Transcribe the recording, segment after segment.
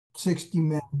60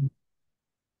 men.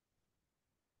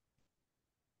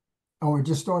 Oh, we're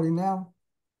just starting now?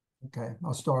 Okay,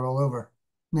 I'll start all over.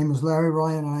 Name is Larry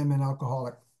Ryan. I'm an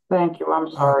alcoholic. Thank you. I'm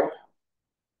Uh, sorry.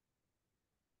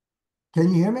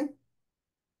 can you hear me?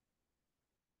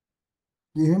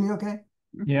 Do you hear me okay?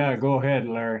 Yeah, go ahead,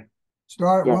 Larry.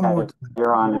 Start one more Yeah, time.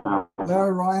 you're on now.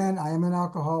 Larry Ryan, I am an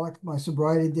alcoholic. My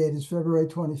sobriety date is February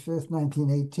 25th,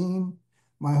 1918.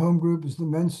 My home group is the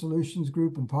Men's Solutions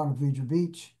Group in Ponte Vedra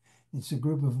Beach. It's a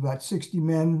group of about 60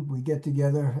 men. We get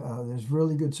together. There's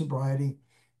really good sobriety.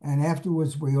 And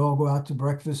afterwards, we all go out to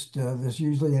breakfast. There's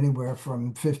usually anywhere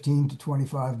from 15 to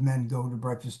 25 men go to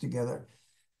breakfast together.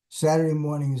 Saturday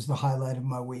morning is the highlight of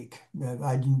my week.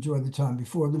 I enjoy the time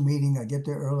before the meeting. I get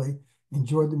there early,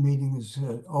 enjoy the meeting. Is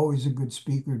always a good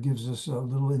speaker, gives us a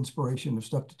little inspiration of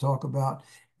stuff to talk about.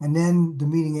 And then the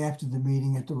meeting after the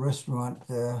meeting at the restaurant,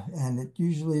 and it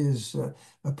usually is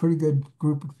a pretty good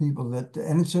group of people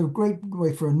and it's a great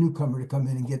way for a newcomer to come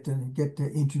in and get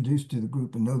introduced to the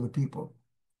group and know the people.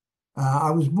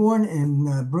 I was born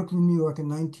in Brooklyn, New York in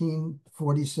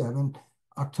 1947,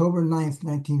 October 9th,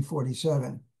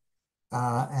 1947.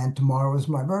 And tomorrow is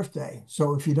my birthday.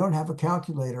 So if you don't have a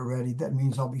calculator ready, that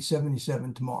means I'll be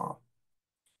 77 tomorrow.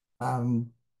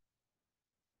 Um,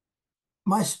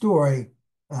 my story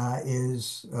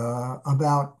is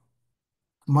about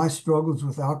my struggles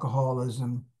with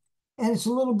alcoholism, and it's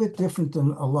a little bit different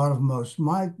than a lot of most.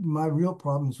 My real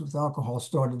problems with alcohol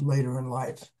started later in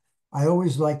life. I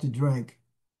always liked to drink,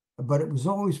 but it was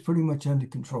always pretty much under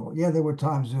control. Yeah, there were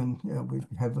times when we'd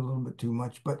have a little bit too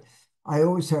much, but I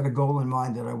always had a goal in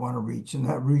mind that I want to reach, and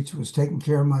that reach was taking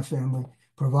care of my family,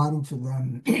 providing for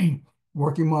them,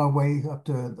 working my way up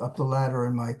the ladder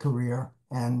in my career,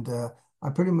 and I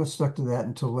pretty much stuck to that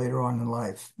until later on in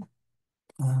life.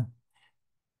 Uh,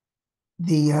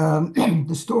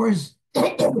 the stories,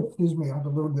 excuse me, I have a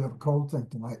little bit of a cold thing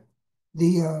tonight.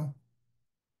 The uh,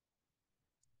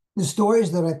 the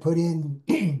stories that I put in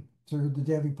through the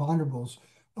Debbie Ponderables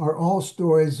are all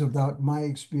stories about my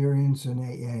experience in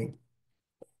AA.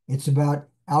 It's about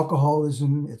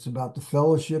alcoholism. It's about the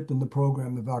fellowship and the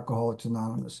program of Alcoholics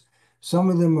Anonymous. Some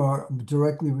of them are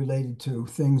directly related to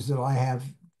things that I have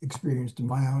experienced in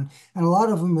my own, and a lot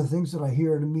of them are things that I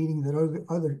hear at a meeting that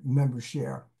other members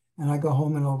share. And I go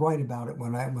home and I'll write about it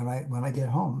when I get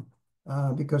home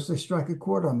because they strike a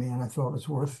chord on me, and I thought it's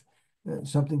worth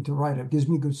something to write. It gives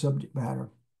me good subject matter.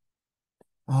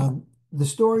 The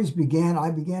stories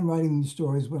I began writing these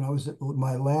stories when I was at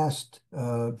my last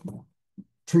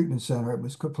treatment center. It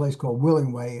was a place called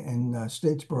Willingway in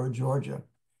Statesboro, Georgia.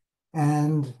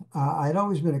 And I'd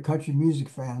always been a country music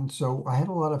fan, so I had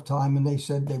a lot of time, and they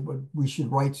said we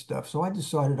should write stuff. So I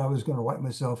decided I was going to write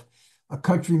myself a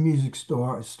country music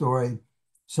story,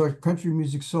 so a country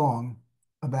music song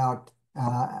about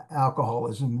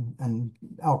alcoholism and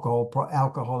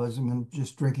alcoholism and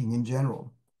just drinking in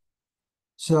general.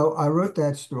 So I wrote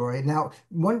that story. Now,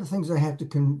 one of the things I have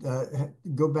to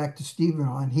go back to Stephen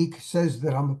on, he says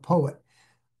that I'm a poet.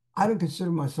 I don't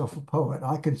consider myself a poet.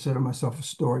 I consider myself a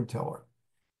storyteller.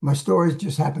 My stories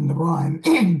just happen to rhyme.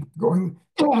 Going,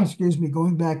 excuse me,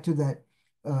 going back to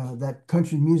that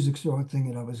country music song thing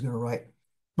that I was going to write.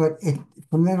 But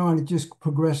from then on, it just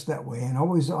progressed that way. And I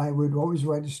would always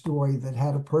write a story that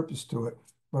had a purpose to it,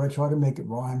 but I try to make it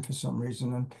rhyme for some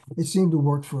reason, and it seemed to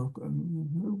worked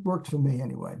for me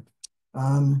anyway.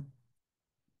 Um,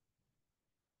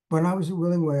 when I was at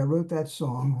Willingway, I wrote that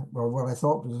song, or what I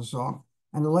thought was a song,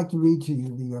 and I'd like to read to you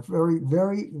the very,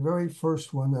 very, very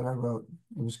first one that I wrote.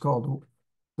 It was called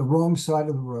 "The Wrong Side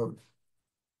of the Road."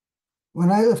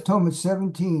 When I left home at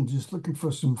 17, just looking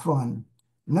for some fun,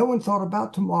 no one thought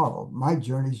about tomorrow. My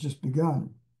journey's just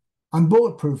begun. I'm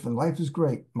bulletproof and life is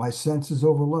great. My senses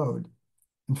overload,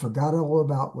 and forgot all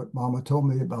about what Mama told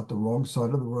me about the wrong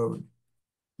side of the road.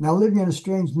 Now living in a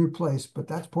strange new place, but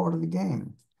that's part of the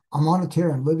game. I'm on a tear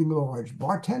and living large.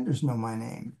 Bartenders know my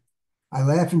name. I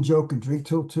laugh and joke and drink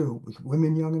till 2 with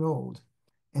women young and old.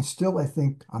 And still I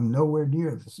think I'm nowhere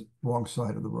near the wrong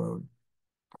side of the road.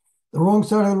 The wrong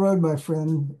side of the road, my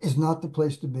friend, is not the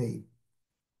place to be.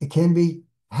 It can be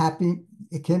happy,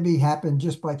 it can be happen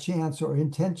just by chance or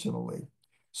intentionally.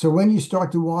 So when you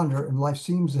start to wander and life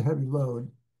seems a heavy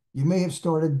load, you may have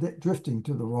started drifting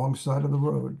to the wrong side of the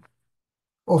road.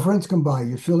 Or friends come by,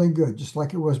 you're feeling good, just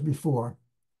like it was before.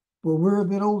 Well, we're a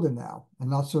bit older now and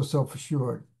not so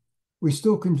self-assured. We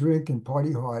still can drink and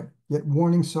party hard, yet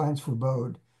warning signs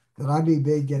forebode that I may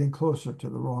be getting closer to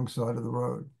the wrong side of the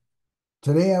road.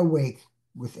 Today I wake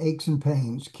with aches and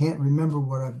pains, can't remember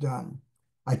what I've done.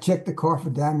 I check the car for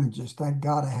damages, thank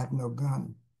God I have no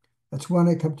gun. That's when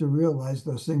I come to realize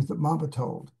those things that Mama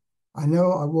told. I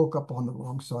know I woke up on the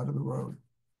wrong side of the road.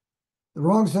 The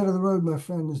wrong side of the road, my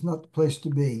friend, is not the place to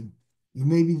be. You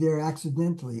may be there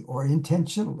accidentally or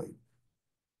intentionally.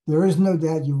 There is no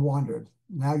doubt you wandered.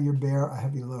 Now you bear a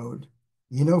heavy load.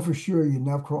 You know for sure you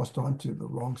now crossed onto the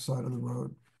wrong side of the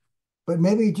road. But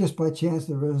maybe just by chance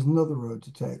there is another road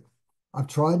to take. I've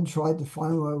tried and tried to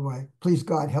find my way. Please,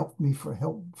 God, help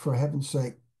for heaven's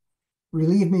sake.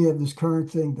 Relieve me of this current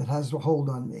thing that has a hold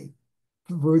on me.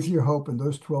 With your hope in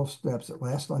those 12 steps, at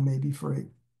last I may be free.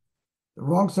 The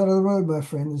wrong side of the road, my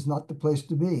friend, is not the place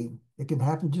to be. It can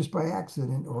happen just by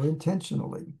accident or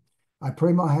intentionally. I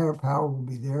pray my higher power will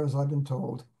be there as I've been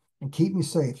told and keep me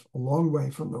safe a long way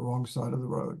from the wrong side of the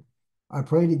road. I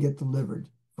pray to get delivered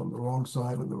from the wrong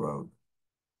side of the road.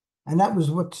 And that was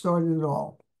what started it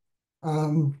all.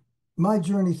 Um, my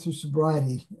journey through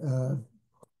sobriety,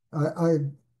 I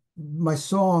my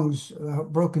songs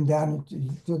broken down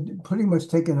into pretty much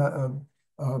taking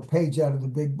a page out of the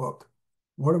big book,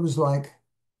 what it was like,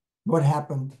 what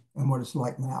happened, and what it's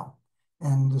like now.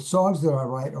 And the songs that I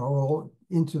write are all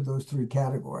into those three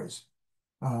categories.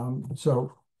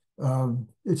 So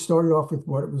it started off with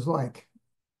what it was like.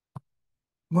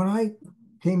 When I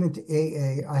came into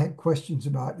AA, I had questions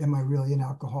about, am I really an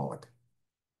alcoholic?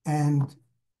 And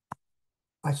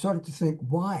I started to think,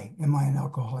 why am I an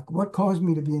alcoholic? What caused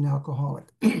me to be an alcoholic?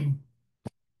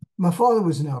 My father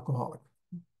was an alcoholic.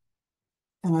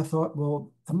 And I thought,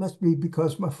 well, it must be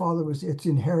because my father was, it's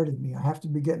inherited me. I have to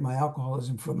be getting my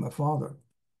alcoholism from my father.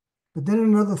 But then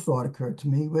another thought occurred to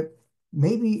me, but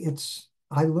maybe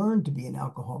I learned to be an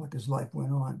alcoholic as life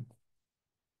went on.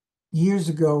 Years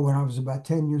ago, when I was about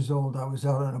 10 years old, I was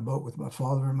out on a boat with my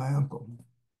father and my uncle.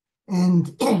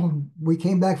 And we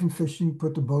came back from fishing,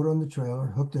 put the boat on the trailer,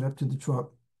 hooked it up to the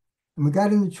truck. And we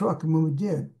got in the truck, and when we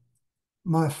did,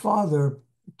 my father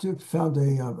found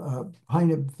a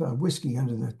pint of whiskey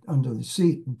under the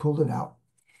seat and pulled it out.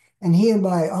 And he and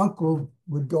my uncle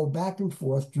would go back and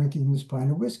forth drinking this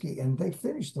pint of whiskey, and they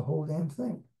finished the whole damn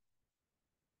thing.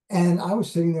 And I was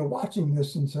sitting there watching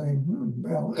this and saying,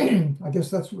 well, I guess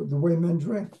that's the way men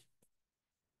drink.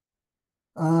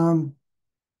 Um,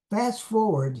 Fast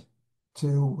forward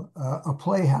to a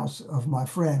playhouse of my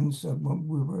friends.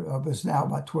 When I was now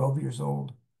about 12 years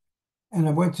old. And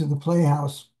I went to the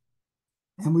playhouse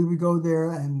and we would go there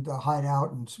and hide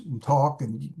out and talk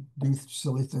and do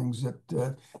silly things that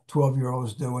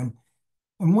 12-year-olds do. And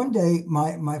one day,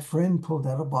 my friend pulled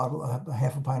out a bottle, a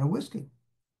half a pint of whiskey.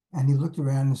 And he looked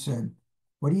around and said,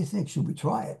 what do you think? Should we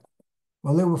try it?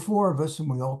 Well, there were four of us, and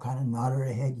we all kind of nodded our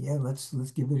head. Yeah, let's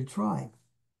give it a try.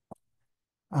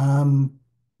 Um,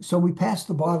 so we passed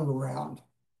the bottle around,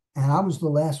 and I was the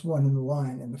last one in the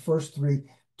line. And the first three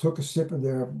took a sip of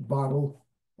their bottle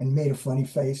and made a funny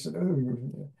face.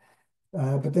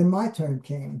 But then my turn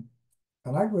came,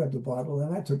 and I grabbed the bottle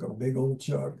and I took a big old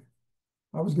chug.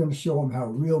 I was going to show them how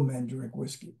real men drink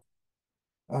whiskey.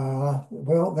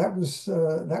 Well, that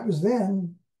was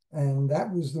then, and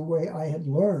that was the way I had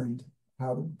learned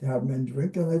how men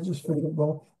drink, and I just figured,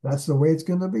 well, that's the way it's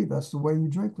going to be. That's the way you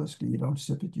drink whiskey. You don't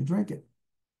sip it, you drink it.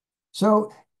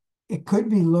 So it could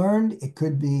be learned, it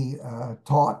could be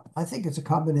taught. I think it's a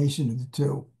combination of the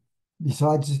two.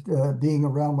 Besides being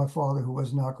around my father, who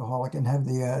was an alcoholic, and have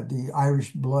the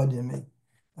Irish blood in me,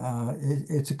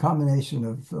 it's a combination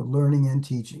of learning and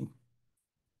teaching.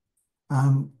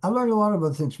 I learned a lot of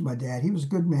other things from my dad. He was a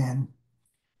good man,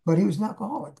 but he was an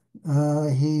alcoholic.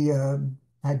 He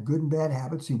had good and bad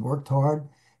habits. He worked hard.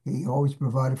 He always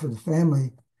provided for the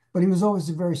family, but he was always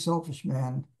a very selfish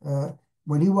man.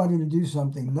 When he wanted to do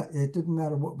something, it didn't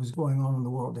matter what was going on in the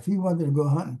world. If he wanted to go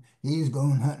hunting, he was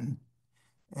going hunting.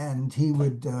 And he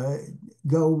would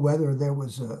go whether there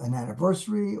was an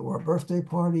anniversary or a birthday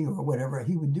party or whatever,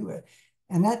 he would do it.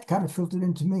 And that kind of filtered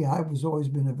into me. I was always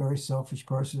been a very selfish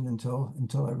person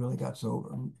until I really got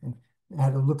sober and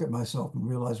had to look at myself and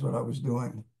realize what I was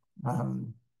doing.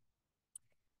 Um,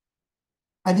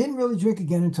 I didn't really drink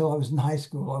again until I was in high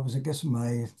school. I was, I guess,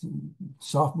 my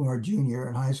sophomore, junior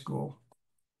in high school.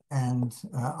 And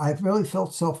I really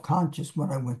felt self-conscious when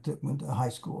I went to high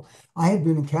school. I had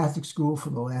been in Catholic school for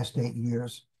the last 8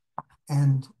 years,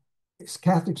 and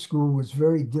Catholic school was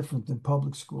very different than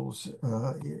public schools,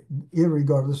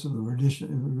 irregardless of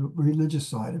the religious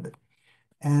side of it.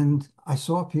 And I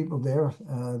saw people there.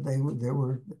 They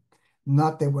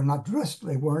were not dressed.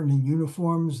 They weren't in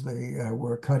uniforms. They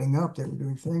were cutting up. They were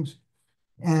doing things,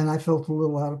 and I felt a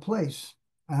little out of place.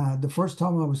 The first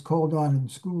time I was called on in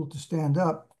school to stand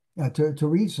up to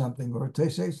read something or to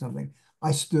say something,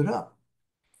 I stood up,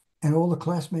 and all the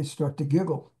classmates start to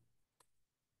giggle.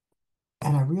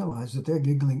 And I realized that they're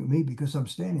giggling at me because I'm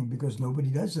standing, because nobody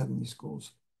does that in these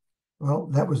schools. Well,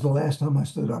 that was the last time I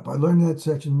stood up. I learned that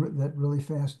section that really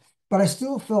fast, but I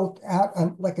still felt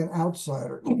like an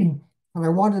outsider, and I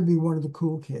wanted to be one of the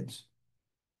cool kids.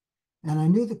 And I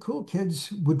knew the cool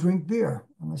kids would drink beer,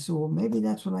 and I said, well, maybe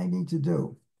that's what I need to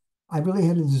do. I really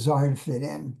had a desire to fit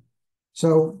in,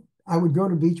 so I would go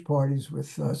to beach parties with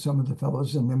some of the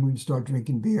fellows, and then we'd start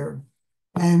drinking beer.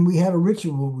 And we had a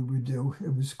ritual we would do.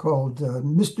 It was called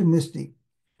Mr. Misty.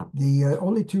 The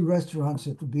only two restaurants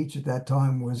at the beach at that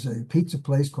time was a pizza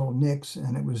place called Nick's,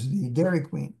 and it was the Dairy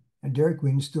Queen. And Dairy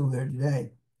Queen is still there today.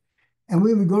 And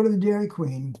we would go to the Dairy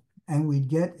Queen and we'd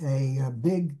get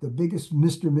the biggest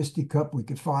Mr. Misty cup we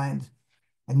could find.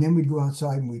 And then we'd go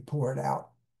outside and we'd pour it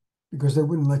out because they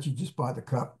wouldn't let you just buy the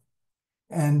cup.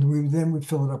 And we'd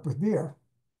fill it up with beer.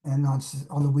 And on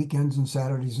the weekends and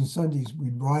Saturdays and Sundays,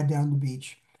 we'd ride down the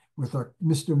beach with our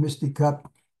Mr. Misty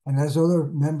cup. And as other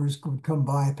members would come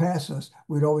by pass us,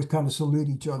 we'd always kind of salute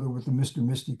each other with the Mr.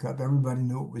 Misty cup. Everybody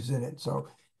knew it was in it. So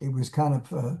it was kind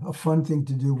of a fun thing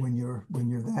to do when you're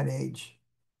that age.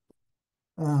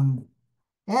 Um,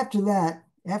 After that,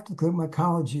 after my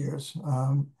college years,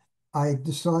 I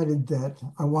decided that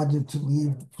I wanted to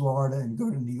leave Florida and go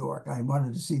to New York. I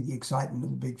wanted to see the excitement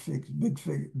of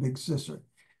the big sister.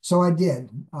 So I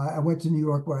did. I went to New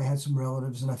York where I had some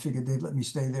relatives, and I figured they'd let me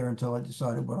stay there until I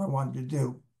decided what I wanted to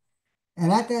do.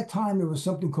 And at that time, there was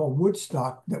something called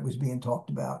Woodstock that was being talked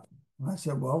about. And I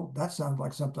said, well, that sounds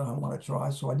like something I want to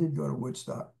try. So I did go to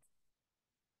Woodstock.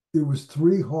 It was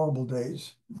 3 horrible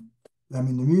days. I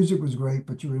mean, the music was great,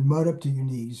 but you were in mud up to your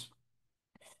knees.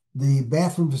 The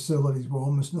bathroom facilities were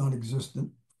almost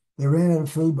non-existent. They ran out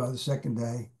of food by the second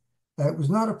day. It was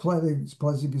not a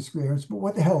pleasant experience, but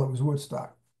what the hell, it was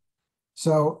Woodstock.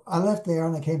 So I left there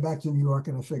and I came back to New York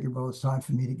and I figured, well, it's time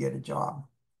for me to get a job.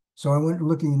 So I went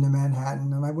looking into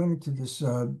Manhattan and I went into this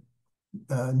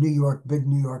big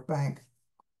New York bank.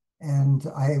 And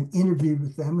I interviewed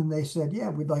with them and they said, yeah,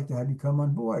 we'd like to have you come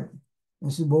on board. And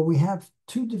I said, well, we have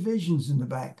two divisions in the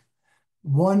bank.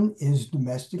 One is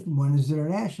domestic and one is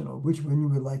international. Which one you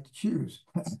would like to choose?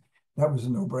 That was a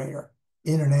no-brainer.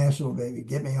 International, baby.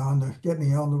 Get me on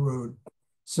the road.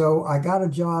 So I got a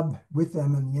job with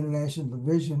them in the international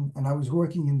division, and I was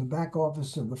working in the back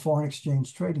office of the foreign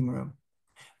exchange trading room.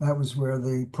 That was where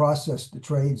they processed the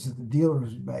trades that the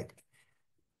dealers would make.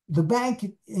 The bank,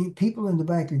 people in the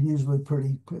bank are usually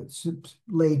pretty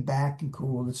laid back and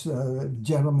cool. It's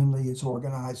gentlemanly, it's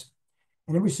organized.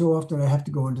 And every so often I have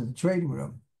to go into the trading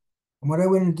room. And when I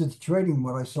went into the trading room,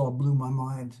 what I saw blew my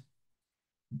mind.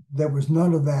 There was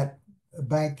none of that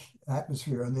bank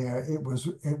atmosphere in there. It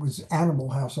was Animal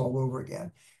House all over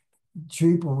again.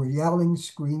 People were yelling,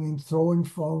 screaming, throwing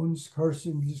phones,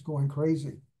 cursing, just going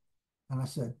crazy. And I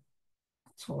said,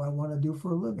 that's what I want to do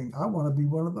for a living. I want to be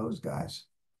one of those guys.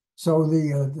 So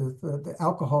the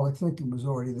alcoholic thinking was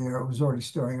already there. It was already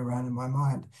stirring around in my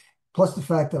mind. Plus the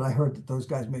fact that I heard that those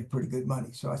guys made pretty good money.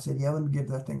 So I said, yeah, let me give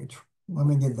that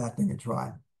thing a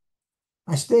try.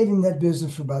 I stayed in that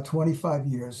business for about 25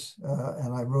 years,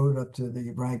 and I rode up to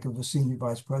the rank of a senior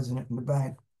vice president in the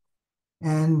bank.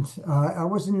 And I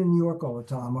wasn't in New York all the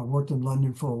time. I worked in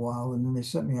London for a while, and then they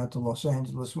sent me out to Los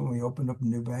Angeles when we opened up a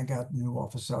new bank out, a new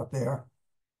office out there.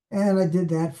 And I did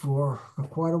that for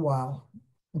quite a while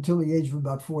until the age of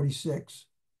about 46.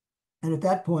 And at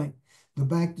that point, the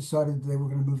bank decided they were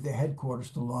going to move their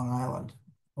headquarters to Long Island.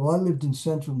 Well, I lived in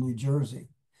central New Jersey,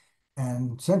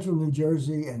 and central New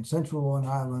Jersey and central Long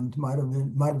Island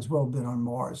might as well have been on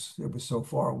Mars. It was so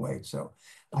far away. So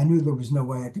I knew there was no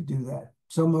way I could do that.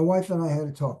 So my wife and I had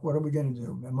a talk. What are we going to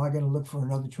do? Am I going to look for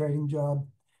another trading job?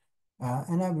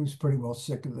 And I was pretty well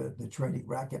sick of the trading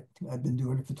racket. I've been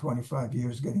doing it for 25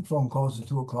 years, getting phone calls at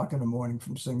 2 o'clock in the morning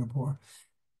from Singapore.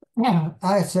 Yeah.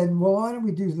 I said, well, why don't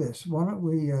we do this? Why don't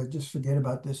we just forget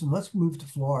about this and let's move to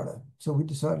Florida? So we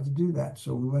decided to do that.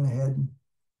 So we went ahead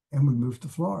and we moved to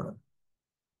Florida.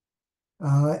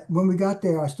 When we got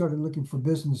there, I started looking for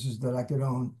businesses that I could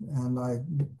own, and I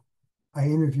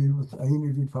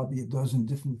interviewed probably a dozen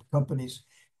different companies,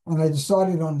 and I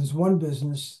decided on this one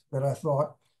business that I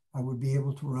thought I would be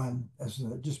able to run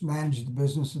just manage the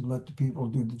business and let the people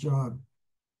do the job.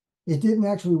 It didn't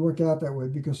actually work out that way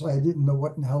because I didn't know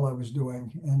what in the hell I was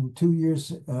doing. And 2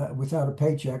 years without a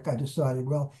paycheck, I decided,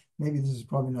 well, maybe this is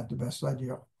probably not the best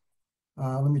idea.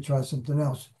 Let me try something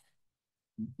else.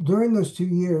 During those 2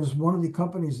 years, one of the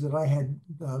companies that I had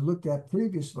looked at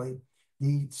previously,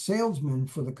 the salesman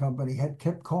for the company had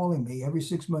kept calling me. Every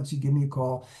 6 months, he'd give me a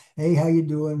call. Hey, how you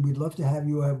doing? We'd love to have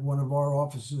you have one of our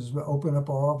offices, open up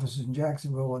our offices in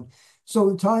Jacksonville. And so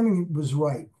the timing was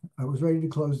right. I was ready to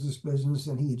close this business,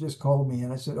 and he just called me,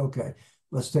 and I said, okay,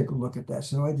 let's take a look at that.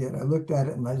 So I did. I looked at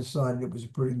it and I decided it was a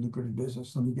pretty lucrative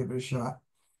business. Let me give it a shot.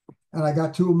 And I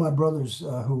got two of my brothers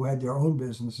who had their own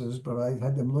businesses, but I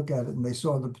had them look at it and they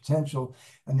saw the potential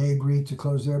and they agreed to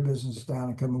close their business down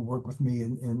and come and work with me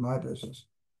in my business.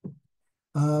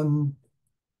 Um,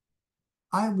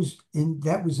 I was in,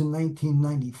 that was in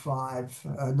 1995,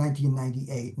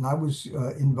 1998, and I was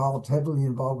heavily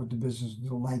involved with the business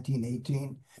until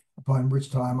 1918, upon which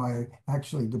time I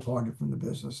actually departed from the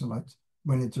business and I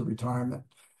went into retirement.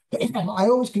 I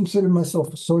always considered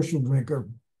myself a social drinker.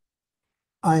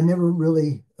 I never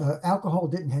really, alcohol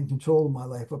didn't have control of my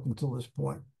life up until this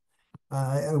point.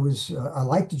 I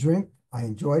liked to drink, I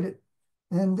enjoyed it.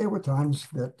 And there were times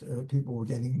that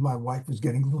my wife was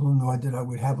getting a little annoyed that I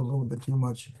would have a little bit too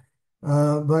much.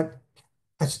 But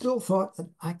I still thought that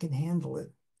I could handle it.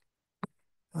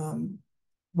 Um,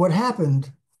 what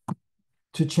happened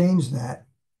to change that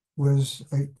was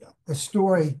a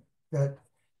story that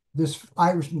this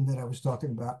Irishman that I was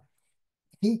talking about,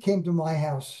 he came to my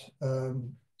house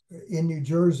in New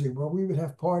Jersey, where we would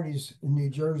have parties in New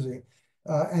Jersey,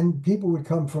 and people would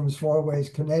come from as far away as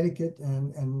Connecticut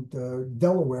and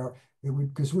Delaware. It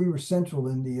would because we were central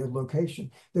in the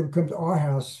location. They would come to our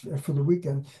house for the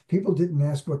weekend. People didn't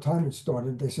ask what time it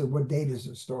started. They said, "What day does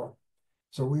it start?"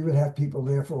 So we would have people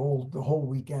there for the whole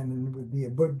weekend, and it would be a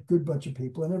good bunch of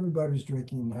people, and everybody was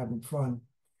drinking and having fun,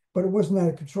 but it wasn't out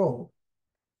of control.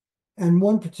 And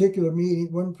one particular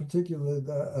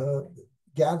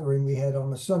gathering we had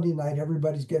on a Sunday night,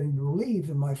 everybody's getting to leave,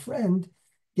 and my friend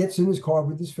gets in his car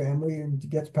with his family and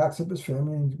packs up his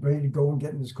family and ready to go and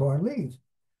get in his car and leave.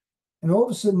 And all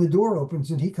of a sudden the door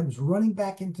opens and he comes running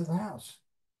back into the house.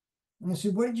 And I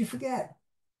said, "What did you forget?"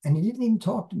 And he didn't even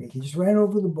talk to me. He just ran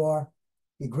over to the bar.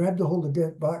 He grabbed a hold of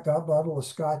a bottle of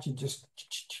scotch and just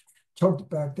choked it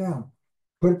back down,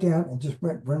 put it down, and just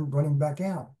went running back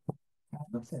out. I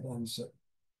looked at him and said,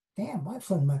 "Damn, my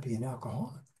friend might be an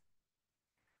alcoholic."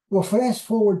 Well, fast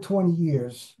forward 20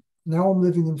 years. Now I'm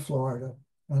living in Florida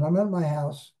and I'm at my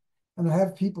house and I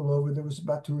have people over. There was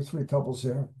about two or three couples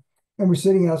there. And we're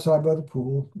sitting outside by the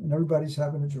pool and everybody's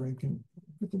having a drink and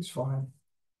everything's fine.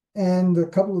 And a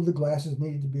couple of the glasses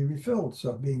needed to be refilled.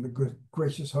 So, being the good,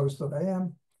 gracious host that I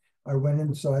am, I went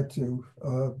inside to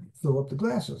fill up the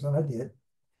glasses and I did.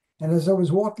 And as I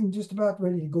was walking just about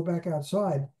ready to go back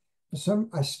outside,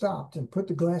 I stopped and put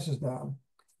the glasses down.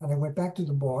 And I went back to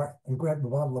the bar and grabbed a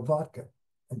bottle of vodka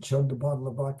and chugged a bottle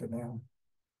of vodka down.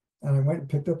 And I went and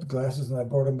picked up the glasses and I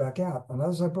brought them back out. And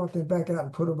as I brought them back out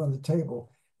and put them on the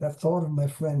table, that thought of my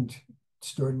friend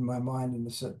stirred in my mind and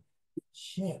I said,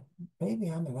 "Shit, maybe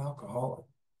I'm an alcoholic."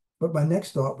 But my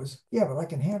next thought was, yeah, but I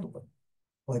can handle it,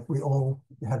 like we all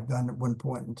have done at one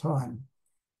point in time.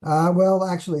 Well,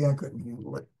 actually, I couldn't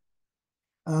handle it.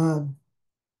 Uh,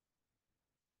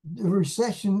 the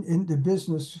recession in the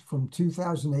business from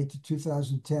 2008 to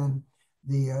 2010,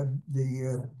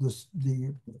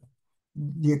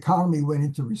 the economy went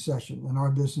into recession and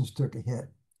our business took a hit.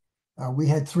 We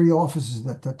had three offices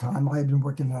at that time. I had been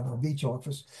working out of a beach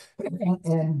office,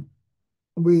 and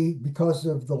because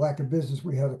of the lack of business,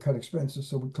 we had to cut expenses.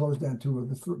 So we closed down two of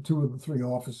the three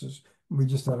offices. We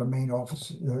just had a main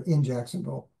office in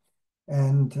Jacksonville,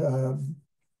 and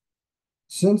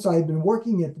since I had been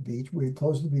working at the beach, we had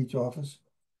closed the beach office.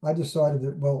 I decided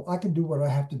that, well, I can do what I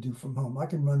have to do from home. I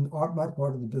can run my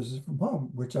part of the business from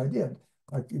home, which I did.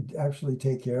 I could actually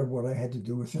take care of what I had to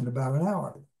do within about an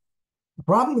hour. The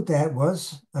problem with that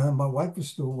was my wife was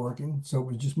still working, so it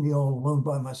was just me all alone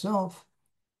by myself,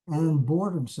 and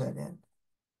boredom set in.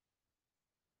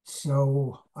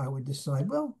 So I would decide,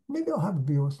 well, maybe I'll have a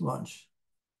beer with lunch.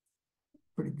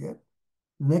 Pretty good.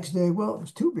 The next day, well, it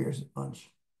was two beers at lunch.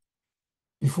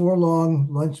 Before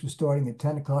long, lunch was starting at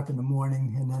 10 o'clock in the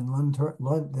morning, and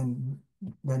then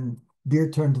then beer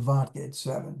turned to vodka at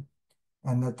 7.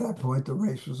 And at that point, the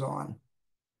race was on.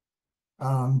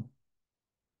 Um,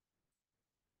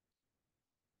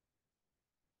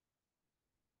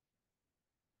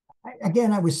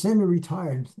 Again, I was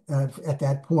semi-retired at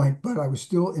that point, but I was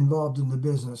still involved in the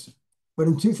business. But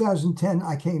in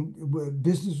 2010,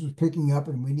 business was picking up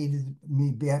and we needed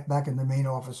me back in the main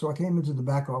office. So I came into the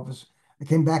back office. I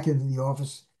came back into the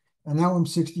office, and now I'm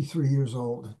 63 years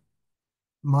old.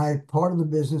 My part of the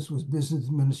business was business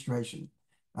administration,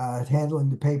 handling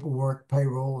the paperwork,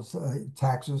 payrolls,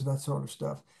 taxes, that sort of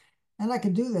stuff. And I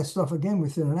could do that stuff again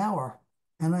within an hour.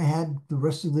 And I had the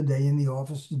rest of the day in the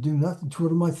office to do nothing,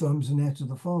 twiddle my thumbs and answer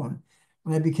the phone.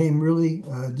 And I became really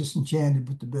disenchanted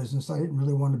with the business. I didn't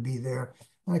really want to be there.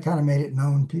 And I kind of made it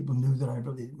known. People knew that I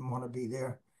really didn't want to be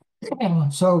there.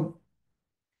 So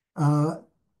uh,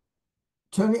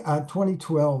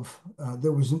 2012,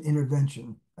 there was an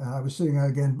intervention. I was sitting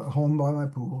again home by my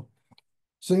pool,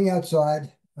 sitting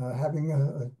outside, having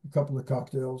a couple of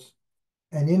cocktails,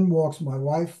 and in walks my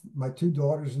wife, my two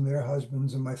daughters and their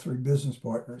husbands, and my three business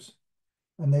partners.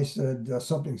 And they said,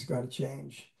 something's got to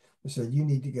change. They said, you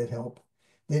need to get help.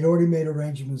 They'd already made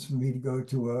arrangements for me to go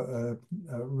to a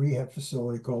rehab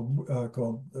facility called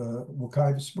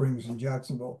Wekiva Springs in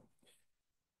Jacksonville.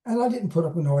 And I didn't put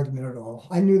up an argument at all.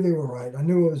 I knew they were right. I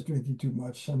knew I was drinking too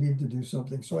much. I needed to do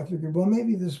something. So I figured, well,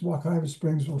 maybe this Wekiva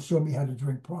Springs will show me how to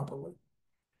drink properly.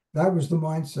 That was the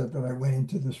mindset that I went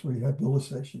into this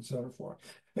rehabilitation center for.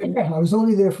 I was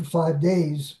only there for 5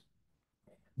 days,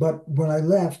 but when I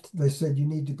left, they said, you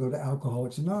need to go to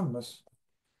Alcoholics Anonymous.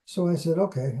 So I said,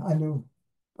 okay, I knew.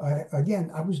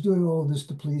 I was doing all of this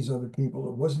to please other people.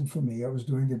 It wasn't for me. I was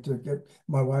doing it to get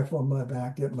my wife on my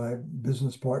back, get my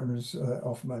business partners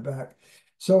off my back.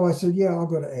 So I said, yeah, I'll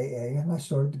go to AA. And I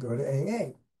started to go to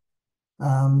AA.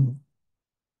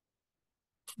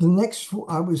 The next,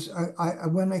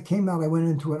 when I came out, I went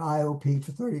into an IOP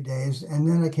for 30 days. And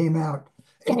then I came out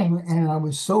and I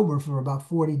was sober for about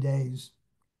 40 days.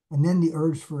 And then the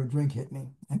urge for a drink hit me.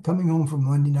 And coming home from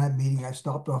Monday night meeting, I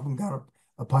stopped off and got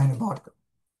a pint of vodka.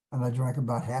 And I drank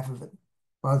about half of it.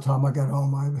 By the time I got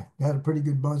home, I had a pretty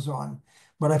good buzz on,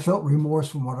 but I felt remorse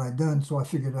from what I'd done. So I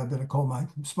figured I better call my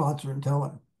sponsor and tell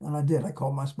him. And I did. I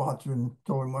called my sponsor and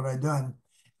told him what I'd done.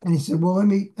 And he said, well,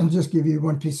 I'll just give you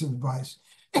one piece of advice.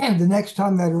 The next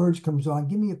time that urge comes on,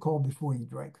 give me a call before you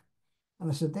drink. And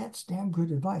I said, that's damn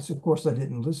good advice. Of course, I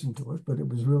didn't listen to it, but it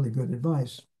was really good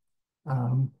advice.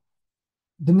 Um,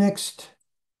 the next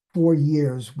 4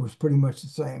 years was pretty much the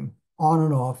same, on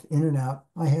and off, in and out.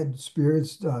 I had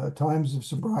experienced times of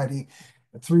sobriety,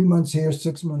 3 months here,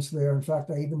 6 months there. In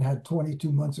fact, I even had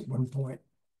 22 months at one point.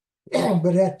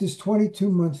 But at this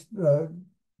 22-month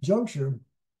juncture,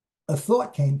 a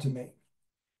thought came to me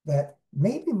that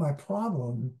maybe my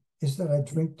problem is that I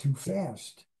drink too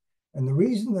fast. And the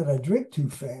reason that I drink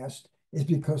too fast is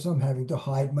because I'm having to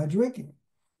hide my drinking,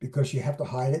 because you have to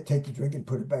hide it, take the drink and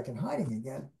put it back in hiding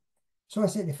again. So I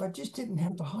said, if I just didn't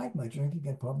have to hide my drinking,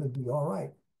 I'd probably be all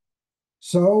right.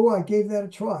 So I gave that a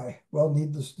try. Well,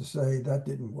 needless to say, that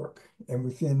didn't work. And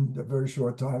within a very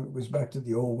short time, it was back to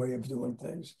the old way of doing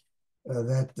things.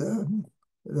 That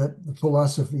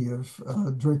philosophy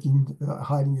of drinking,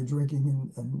 hiding your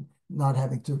drinking and not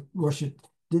having to rush it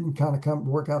didn't kind of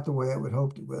work out the way I would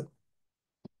hoped it would.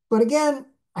 But again,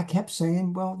 I kept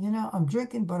saying, well, I'm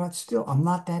drinking, but I'm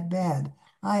not that bad.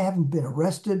 I haven't been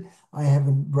arrested. I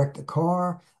haven't wrecked a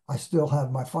car. I still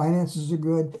have my finances are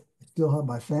good. I still have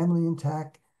my family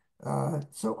intact.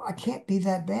 So I can't be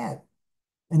that bad.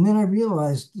 And then I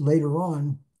realized later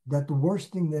on that the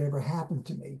worst thing that ever happened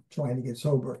to me trying to get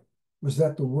sober was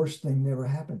that the worst thing never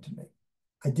happened to me.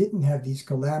 I didn't have these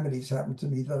calamities happen to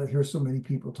me that I hear so many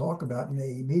people talk about in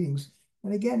AA meetings.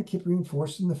 And again, it kept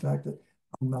reinforcing the fact that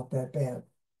I'm not that bad.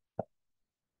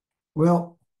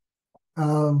 Well,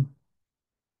 um,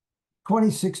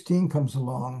 2016 comes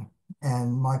along,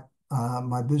 and my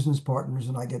business partners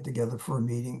and I get together for a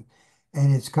meeting,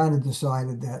 and it's kind of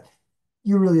decided that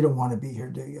you really don't want to be here,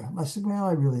 do you? And I said, well,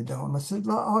 I really don't. And I said,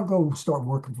 well, I'll go start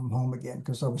working from home again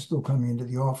because I was still coming into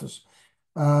the office.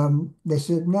 They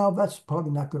said, no, that's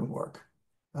probably not going to work.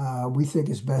 We think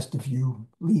it's best if you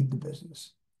leave the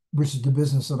business, which is the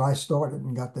business that I started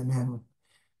and got them in.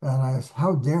 And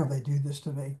how dare they do this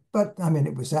to me? But I mean,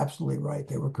 it was absolutely right.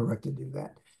 They were correct to do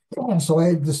that. And so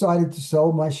I decided to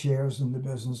sell my shares in the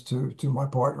business to my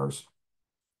partners.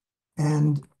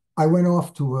 And I went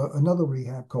off to another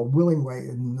rehab called Willingway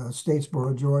in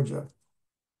Statesboro, Georgia.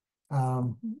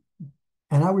 Um,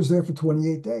 and I was there for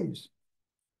 28 days.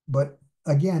 But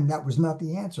again, that was not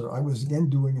the answer. I was again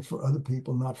doing it for other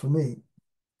people, not for me.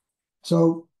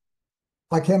 So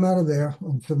I came out of there,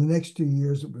 and for the next 2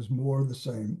 years, it was more of the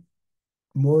same,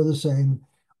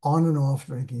 on and off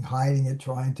drinking, hiding it,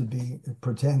 trying to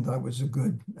pretend I was a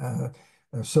good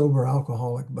a sober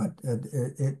alcoholic, but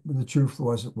the truth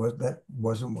was that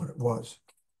wasn't what it was.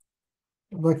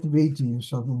 I'd like to read to you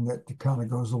something that kind of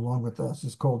goes along with this.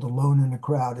 It's called Alone in a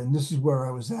Crowd, and this is where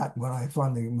I was at when I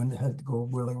finally had to go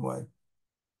Willingway.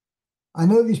 I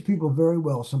know these people very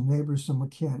well, some neighbors, some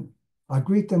akin. I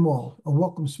greet them all, a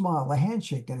welcome smile, a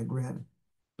handshake, and a grin.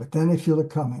 But then I feel it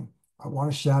coming. I want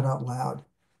to shout out loud,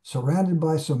 surrounded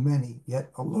by so many,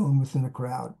 yet alone within a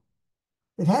crowd.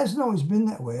 It hasn't always been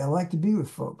that way. I like to be with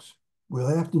folks. We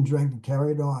laughed and drank and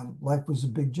carried on. Life was a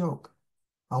big joke.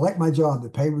 I liked my job. The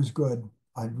pay was good.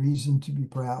 I'd reason to be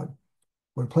proud.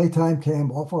 When playtime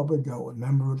came, off I would go, a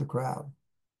member of the crowd.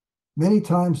 Many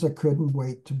times I couldn't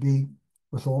wait to be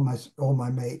with all my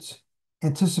mates.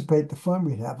 anticipate the fun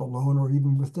we'd have alone or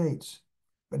even with dates.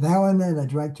 But now and then I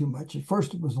drank too much. At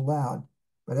first it was allowed,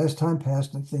 but as time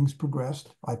passed and things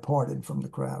progressed, I parted from the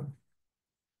crowd.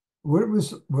 What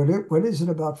is it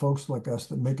about folks like us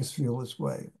that make us feel this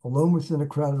way, alone within a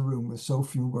crowded room with so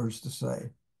few words to say?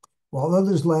 While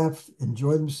others laugh,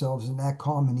 enjoy themselves, and act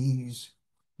calm and ease,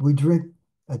 we drink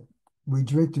uh, we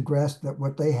drink to grasp that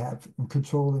what they have and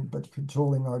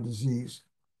controlling our disease.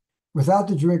 Without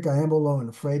the drink, I am alone,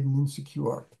 afraid and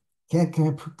insecure. Can't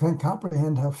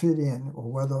comprehend how fit in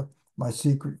or whether my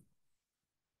secret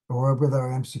or whether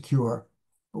I am secure.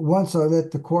 But once I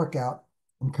let the cork out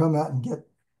and come out and get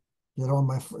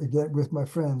with my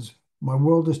friends, my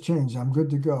world has changed. I'm good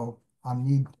to go. I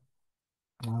need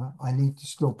to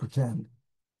still pretend.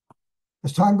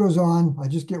 As time goes on, I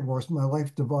just get worse. My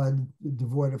life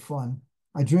devoid of fun.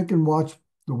 I drink and watch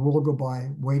the world go by,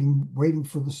 waiting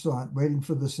for the sun, waiting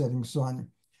for the setting sun.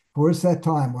 For it's that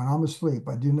time when I'm asleep,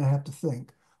 I do not have to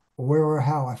think, or where or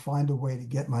how I find a way to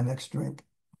get my next drink.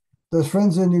 Those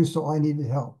friends I knew saw I needed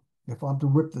help if I'm to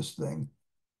whip this thing,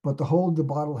 but to hold the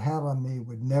bottle hat on me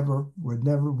would never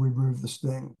remove the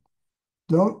sting.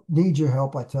 Don't need your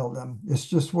help, I tell them. It's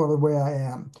just the way I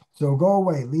am. So go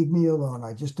away, leave me alone.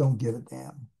 I just don't give a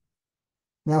damn.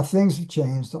 Now things have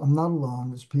changed. I'm not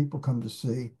alone as people come to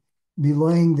see me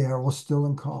laying there all still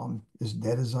and calm, as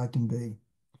dead as I can be.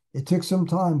 It took some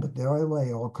time, but there I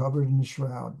lay, all covered in a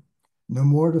shroud. No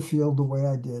more to feel the way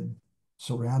I did,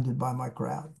 surrounded by my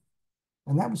crowd.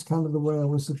 And that was kind of the way I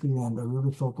was at the end. I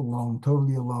really felt alone,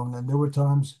 totally alone. And there were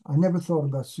times I never thought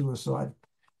about suicide,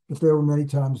 but there were many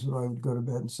times that I would go to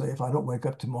bed and say, if I don't wake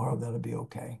up tomorrow, that'll be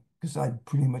okay, because I'd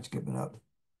pretty much given up.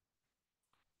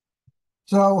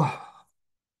 So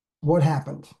what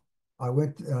happened? I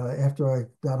went after I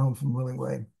got home from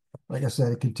Willingway. Like I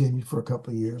said, it continued for a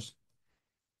couple of years,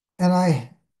 and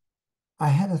I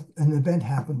had an event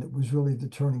happen that was really the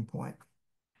turning point.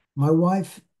 My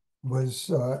wife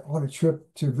was on a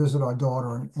trip to visit our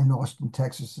daughter in Austin,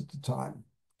 Texas at the time.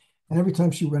 And every time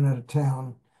she went out of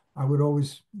town, I would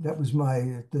always, that was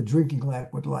the drinking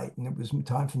lamp would light. And it was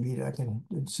time for me to, I can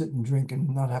sit and drink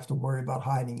and not have to worry about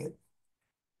hiding it.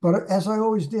 But as I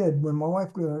always did, when my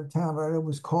wife got out of town, I'd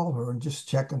always call her and just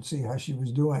check and see how she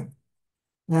was doing.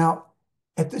 Now,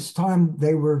 at this time,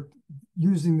 they were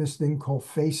using this thing called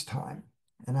FaceTime,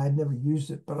 and I'd never used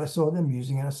it, but I saw them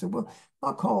using it. I said, "Well,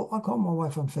 I'll call my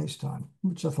wife on FaceTime,"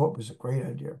 which I thought was a great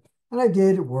idea. And I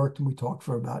did. It worked, and we talked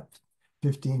for about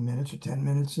 15 minutes or 10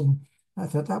 minutes, and I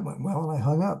thought that went well, and I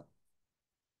hung up.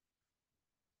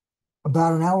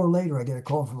 About an hour later, I get a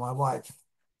call from my wife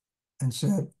and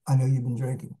said, "I know you've been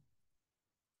drinking.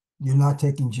 You're not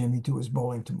taking Jimmy to his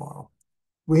bowling tomorrow."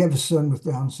 We have a son with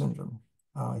Down syndrome.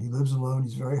 He lives alone.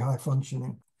 He's very high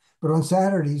functioning. But on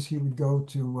Saturdays, he would go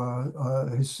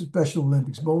to his Special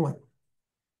Olympics bowling.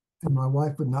 And my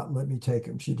wife would not let me take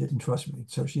him. She didn't trust me.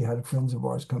 So she had friends of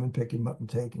ours come and pick him up and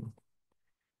take him.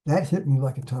 That hit me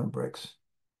like a ton of bricks.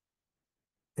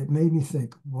 It made me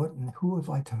think, who have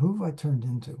I turned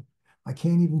into? I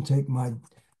can't even take my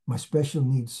special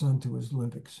needs son to his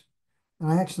Olympics.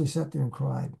 And I actually sat there and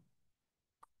cried.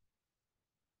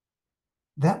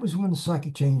 That was when the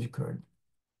psychic change occurred.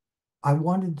 I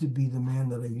wanted to be the man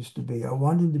that I used to be. I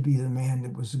wanted to be the man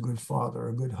that was a good father,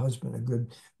 a good husband, a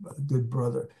good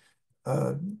brother,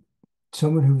 uh,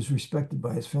 someone who was respected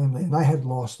by his family. And I had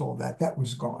lost all that. That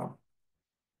was gone.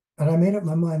 And I made up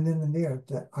my mind then and there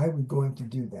that I was going to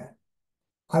do that.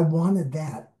 I wanted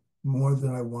that more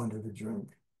than I wanted a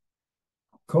drink.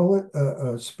 Call it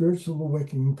a spiritual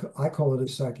awakening. I call it a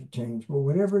psychic change. But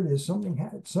whatever it is,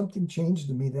 something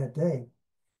changed in me that day.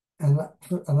 And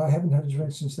I haven't had a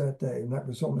drink since that day, and that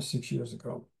was almost 6 years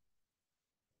ago.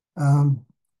 Um,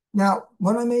 Now,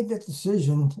 when I made that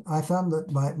decision, I found that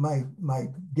my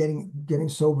getting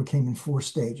sober came in four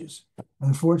stages.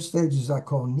 And the four stages I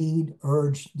call need,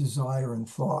 urge, desire, and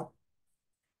thought.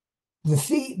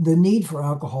 The need for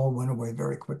alcohol went away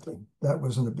very quickly. That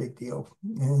wasn't a big deal.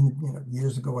 And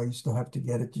years ago I used to have to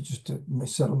get it to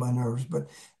settle my nerves, but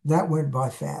that went by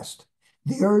fast.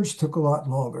 The urge took a lot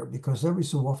longer because every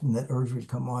so often that urge would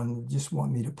come on and just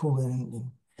want me to pull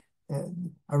in.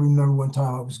 And I remember one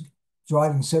time I was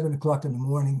driving 7 o'clock in the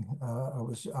morning. I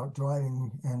was out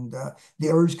driving and the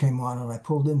urge came on and I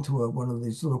pulled into one of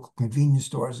these local convenience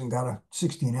stores and got a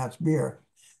 16-ounce beer.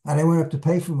 And I went up to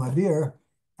pay for my beer.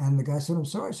 And the guy said, "I'm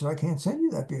sorry, sir, I can't send you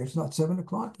that beer. It's not 7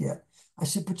 o'clock yet." I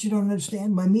said, "But you don't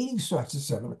understand. My meeting starts at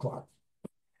 7 o'clock."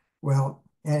 Well,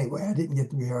 anyway, I didn't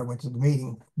get the beer. I went to the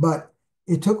meeting, but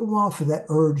it took a while for that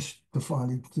urge to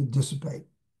finally to dissipate.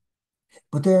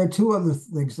 But there are two other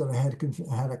things that I had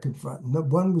to confront.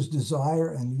 One was desire,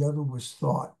 and the other was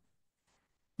thought.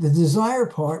 The desire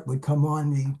part would come on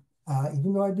me,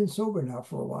 even though I've been sober now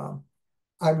for a while.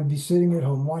 I would be sitting at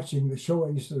home watching the show I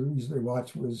used to usually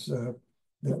watch was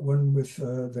that one with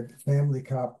the family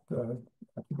cop.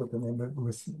 I forget the name of it.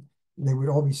 With they would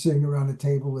all be sitting around a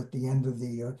table at the end of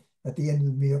the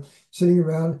meal, sitting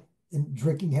around and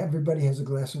drinking. Everybody has a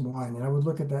glass of wine, and I would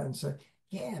look at that and say,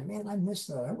 "Yeah, man, I miss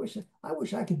that. I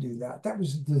wish I could do that." That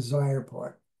was the desire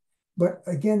part. But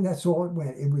again, that's all it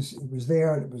went. It was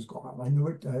there and it was gone. I knew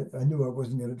it. I knew I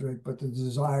wasn't going to drink, but the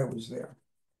desire was there.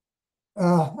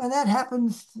 And that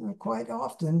happens quite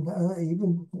often.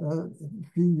 Even a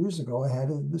few years ago, I had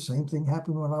the same thing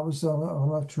happen when I was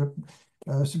on a trip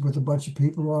with a bunch of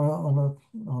people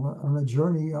on a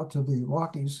journey out to the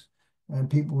Rockies, and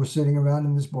people were sitting around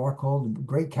in this bar called the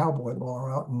Great Cowboy Bar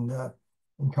out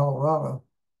in Colorado,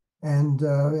 and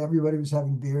everybody was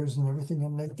having beers and everything.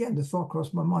 And again, the thought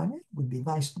crossed my mind, it would be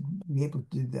nice to be able to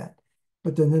do that.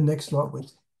 But then the next thought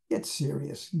was, get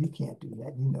serious. You can't do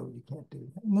that. You know you can't do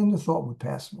that. And then the thought would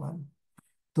pass on.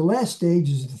 The last stage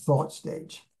is the thought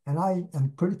stage. And I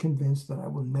am pretty convinced that I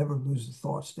will never lose the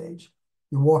thought stage.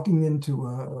 You're walking into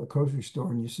a grocery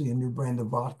store and you see a new brand of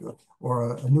vodka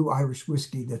or a new Irish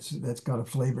whiskey that's got a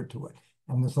flavor to it.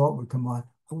 And the thought would come on,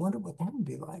 I wonder what that would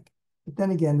be like. But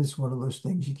then again, it's one of those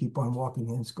things you keep on walking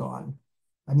and it's gone.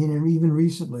 I mean, and even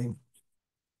recently,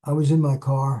 I was in my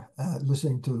car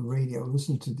listening to the radio,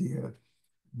 listening to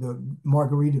the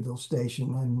Margaritaville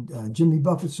station, and Jimmy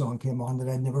Buffett song came on that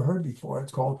I'd never heard before.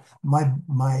 It's called My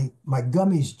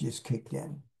Gummies Just Kicked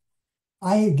In.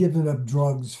 I had given up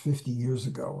drugs 50 years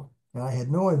ago, and I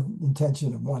had no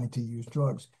intention of wanting to use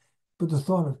drugs. But the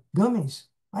thought of gummies,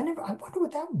 I wonder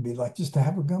what that would be like just to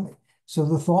have a gummy. So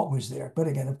the thought was there. But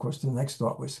again, of course, the next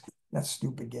thought was, that's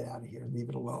stupid, get out of here, leave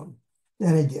it alone.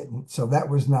 And I didn't. So that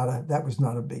was not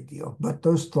a big deal. But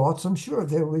those thoughts, I'm sure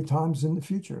there will be times in the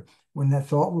future when that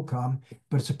thought will come,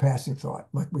 but it's a passing thought.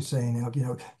 Like we're saying now,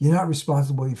 you're not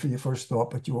responsible for your first thought,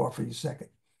 but you are for your second.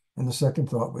 And the second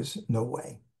thought was, no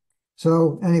way.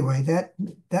 So anyway,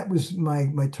 that was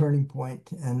my turning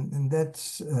point, and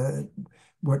that's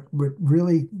what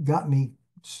really got me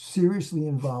seriously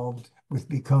involved with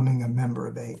becoming a member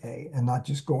of AA and not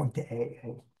just going to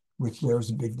AA, which there's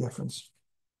a big difference.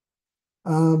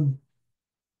 Um,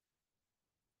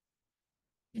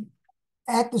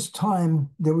 at this time,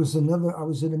 there was another. I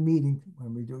was in a meeting. What are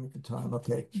we doing at the time?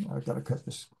 Okay, I got to cut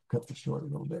this short a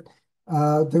little bit.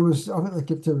 I'm going to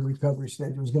get to the recovery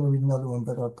stage. I was going to read another one,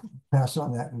 but I'll pass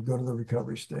on that and go to the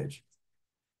recovery stage.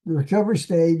 The recovery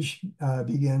stage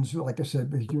begins, like I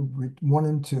said, with one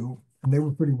and two, and they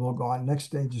were pretty well gone. Next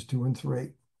stage is two and three.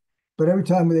 But every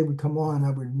time they would come on, I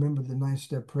would remember the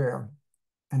 9-step prayer,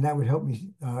 and that would help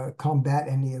me combat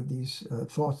any of these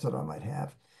thoughts that I might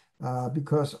have.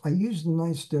 Because I use the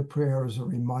 9-step prayer as a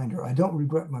reminder. I don't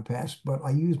regret my past, but I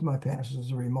use my past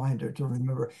as a reminder to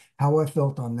remember how I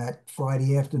felt on that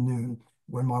Friday afternoon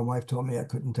when my wife told me I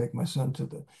couldn't take my son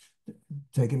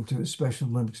take him to the Special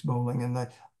Olympics bowling, and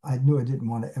I knew I didn't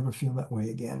want to ever feel that way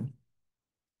again.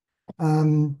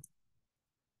 Um,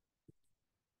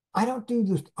 I don't do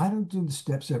the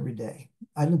steps every day.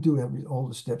 I don't do all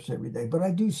the steps every day, but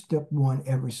I do step one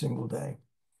every single day.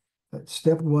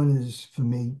 Step one is for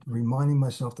me reminding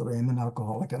myself that I am an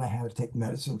alcoholic and I have to take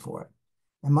medicine for it.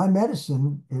 And my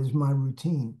medicine is my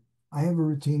routine. I have a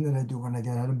routine that I do when I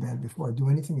get out of bed before I do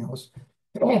anything else.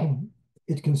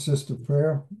 It consists of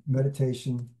prayer,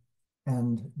 meditation,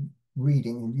 and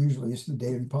reading. And usually it's the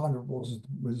Daily Ponderables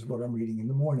is what I'm reading in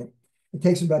the morning. It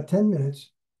takes about 10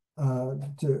 minutes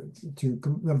about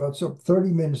 30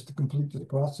 minutes to complete the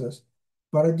process.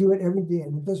 But I do it every day,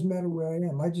 and it doesn't matter where I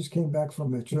am. I just came back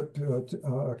from a trip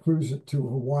a cruise to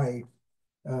Hawaii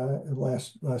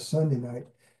last Sunday night,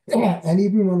 and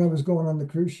even when I was going on the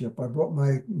cruise ship, I brought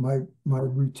my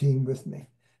routine with me.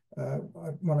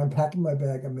 When I'm packing my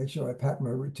bag, I make sure I pack my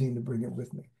routine to bring it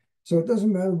with me. So it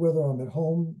doesn't matter whether I'm at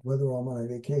home, whether I'm on a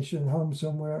vacation home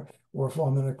somewhere, or if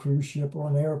I'm on a cruise ship or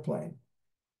an airplane.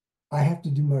 I have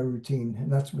to do my routine, and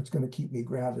that's what's going to keep me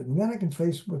grounded. And then I can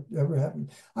face whatever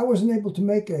happens. I wasn't able to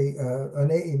make an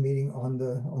AA meeting on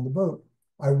the boat.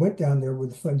 I went down there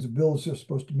with the friends of Bill's who were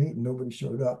supposed to meet, and nobody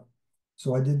showed up.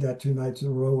 So I did that 2 nights in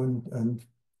a row, and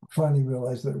finally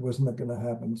realized that it wasn't going to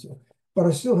happen. So, but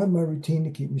I still have my routine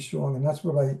to keep me strong, and that's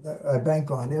what I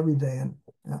bank on every day. And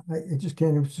I just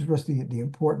can't express the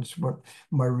importance of what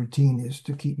my routine is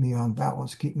to keep me on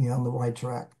balance, keep me on the right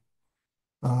track.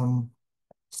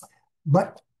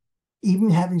 But even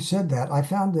having said that, I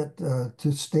found that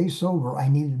to stay sober, I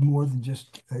needed more than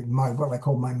just my what I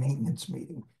call my maintenance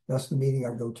meeting. That's the meeting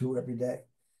I go to every day.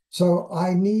 So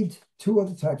I need two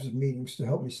other types of meetings to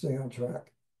help me stay on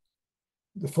track.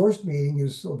 The first meeting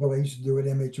is what I used to do at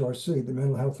MHRC, the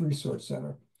Mental Health Resource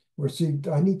Center, where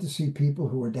I need to see people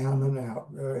who are down and out,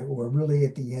 who are really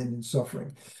at the end and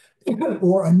suffering,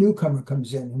 or a newcomer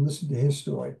comes in and listen to his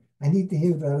story. I need to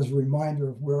hear that as a reminder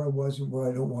of where I was and where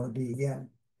I don't want to be again.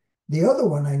 The other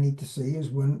one I need to see is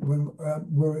when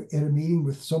we're in a meeting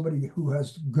with somebody who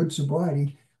has good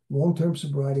sobriety, long-term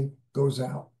sobriety goes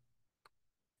out.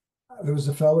 There was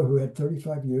a fellow who had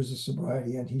 35 years of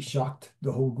sobriety, and he shocked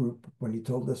the whole group when he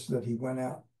told us that he went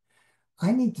out.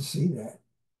 I need to see that.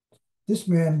 This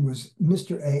man was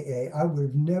Mr. AA. I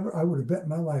would have bet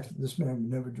my life that this man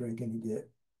would never drink, and he did.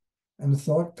 And the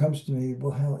thought comes to me,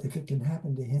 well, hell, if it can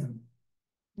happen to him,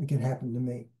 it can happen to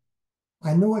me.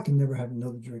 I know I can never have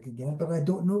another drink again, but I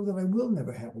don't know that I will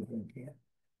never have a drink again.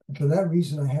 And for that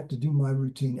reason, I have to do my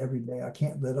routine every day. I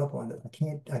can't let up on it.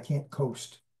 I can't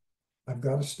coast. I've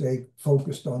got to stay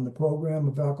focused on the program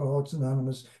of Alcoholics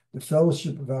Anonymous, the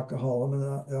fellowship of Alcohol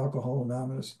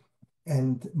Anonymous,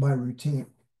 and my routine.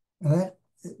 And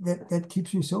that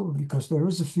keeps me sober because there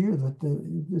is a fear that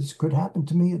this could happen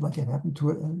to me like it happened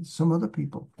to some other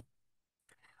people.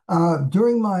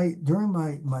 During my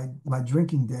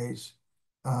drinking days,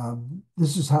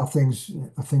 this is how things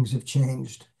have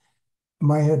changed.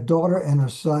 My daughter and her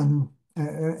son,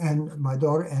 and my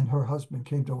daughter and her husband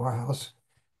came to our house,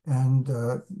 and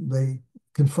they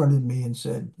confronted me and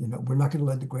said, we're not going to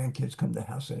let the grandkids come to the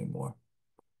house anymore.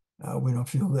 We don't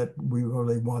feel that we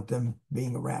really want them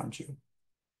being around you.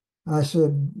 I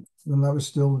said, and I was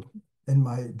still in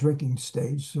my drinking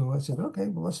stage, so I said, okay,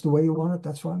 well, that's the way you want it.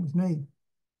 That's fine with me.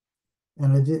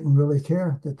 And I didn't really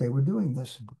care that they were doing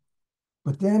this.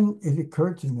 But then it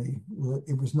occurred to me that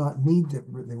it was not me that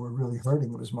they were really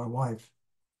hurting. It was my wife.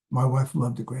 My wife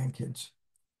loved the grandkids.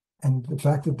 And the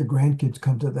fact that the grandkids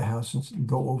come to the house and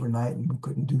go overnight and we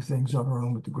couldn't do things on our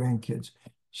own with the grandkids,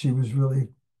 she was really,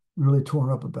 really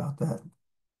torn up about that.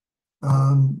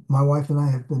 My wife and I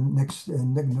have been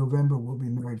in November, we'll be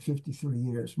married 53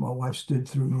 years. My wife stood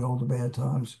through me all the bad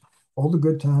times, all the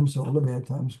good times, all the bad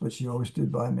times, but she always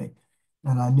stood by me.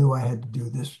 And I knew I had to do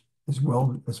this as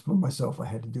well as for myself. I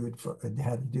had to do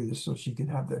this so she could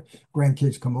have the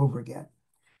grandkids come over again.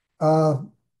 Uh,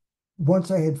 Once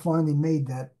I had finally made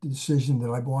that decision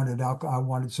that I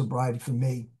wanted sobriety for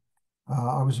me,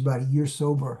 I was about a year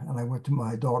sober, and I went to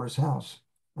my daughter's house,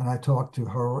 and I talked to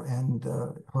her and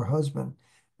her husband,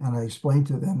 and I explained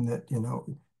to them that,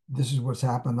 this is what's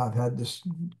happened. I've had this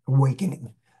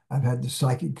awakening. I've had this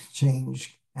psychic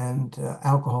change, and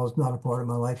alcohol is not a part of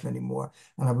my life anymore,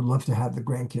 and I would love to have the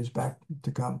grandkids back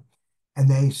to come. And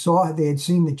they had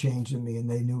seen the change in me, and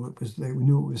they knew it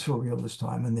was for real this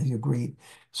time, and they agreed.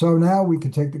 So now we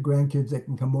can take the grandkids, they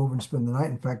can come over and spend the night.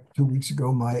 In fact, 2 weeks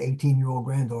ago, my 18-year-old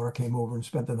granddaughter came over and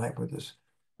spent the night with us.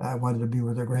 I wanted to be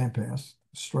with her grandparents.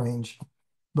 Strange,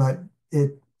 but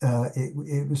it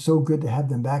was so good to have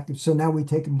them back. So now we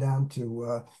take them down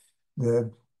to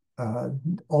the uh,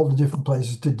 all the different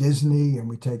places, to Disney, and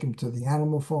we take them to the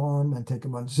animal farm and take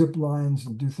them on zip lines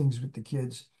and do things with the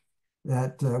kids.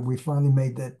 That we finally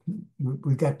made that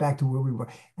we got back to where we were.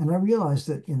 And I realized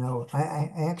that, I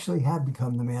actually have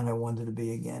become the man I wanted to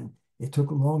be again. It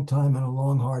took a long time and a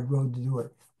long, hard road to do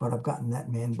it, but I've gotten that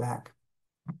man back.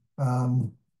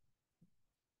 Um,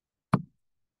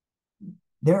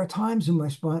 there are times in my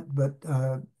spot, but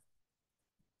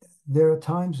there are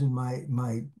times in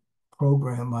my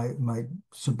program, my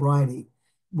sobriety,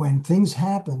 when things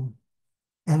happen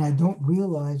and I don't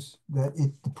realize that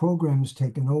the program is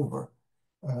taken over.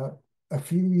 Uh, a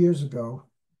few years ago,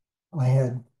 I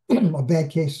had a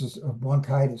bad case of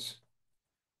bronchitis.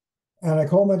 And I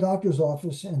called my doctor's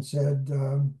office and said,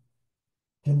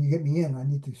 can you get me in? I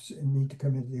need to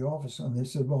come into the office. And they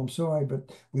said, well, I'm sorry,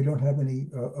 but we don't have any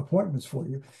appointments for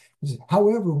you. He said,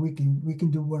 however, we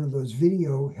can do one of those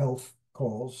video health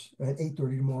calls at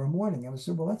 8:30 tomorrow morning. And I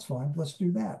said, well, that's fine. Let's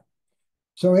do that.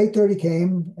 So 8:30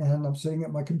 came, and I'm sitting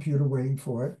at my computer waiting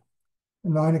for it.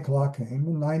 9 o'clock came,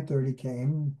 and 9:30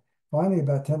 came. Finally,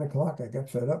 about 10 o'clock, I got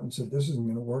fed up and said, this isn't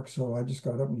going to work. So I just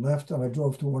got up and left, and I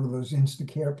drove to one of those instant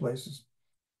care places.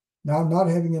 Now, not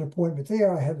having an appointment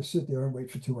there, I had to sit there and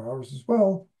wait for 2 hours as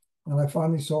well. And I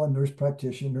finally saw a nurse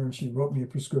practitioner, and she wrote me a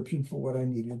prescription for what I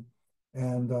needed.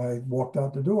 And I walked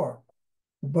out the door.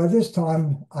 By this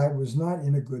time, I was not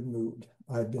in a good mood.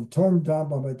 I'd been turned down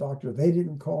by my doctor. They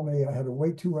didn't call me. I had to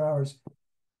wait 2 hours.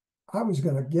 I was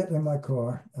going to get in my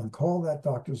car and call that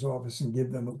doctor's office and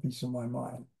give them a piece of my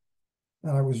mind.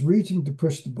 And I was reaching to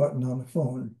push the button on the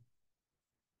phone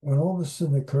when all of a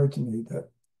sudden it occurred to me that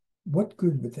what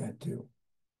good would that do?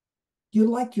 You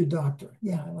like your doctor?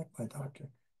 Yeah, I like my doctor.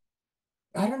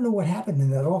 I don't know what happened in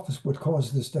that office, what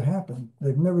caused this to happen.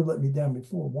 They've never let me down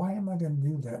before. Why am I going to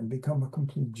do that and become a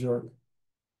complete jerk?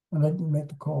 And I didn't make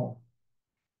the call.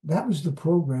 That was the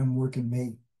program working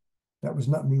me. That was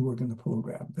not me working the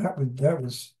program. That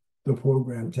was the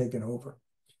program taking over.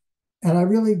 And I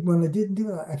really, when I didn't do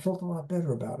it, I felt a lot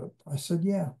better about it. I said,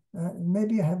 yeah,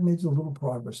 maybe I have made a little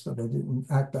progress that I didn't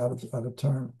act out of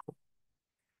turn.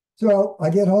 So I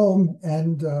get home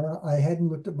and I hadn't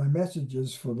looked at my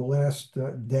messages for the last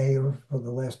day or for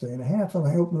the last day and a half. And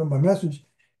I opened up my message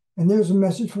and there's a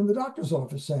message from the doctor's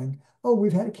office saying, oh,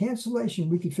 we've had a cancellation.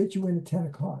 We could fit you in at 10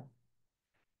 o'clock.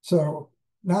 So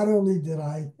not only did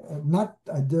I not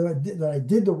I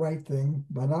did the right thing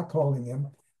by not calling him,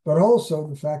 but also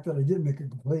the fact that I didn't make a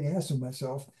complete ass of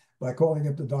myself by calling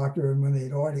up the doctor and when they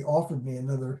had already offered me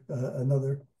another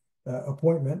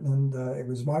appointment, and it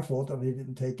was my fault that I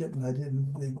didn't take it and I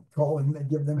didn't call and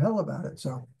give them hell about it.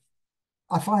 So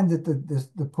I find that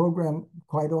the program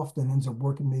quite often ends up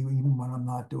working me even when I'm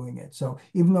not doing it. So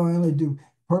even though I only do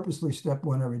purposely step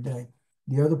one every day,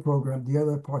 the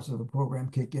other parts of the program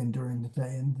kick in during the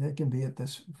day, and they can be at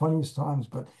this funniest times.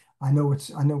 But I know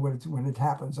what it's when it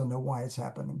happens. I know why it's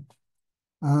happening.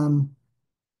 Um,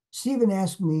 Stephen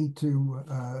asked me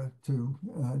uh, to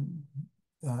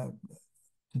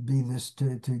be this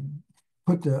to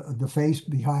put the face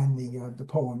behind the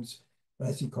poems,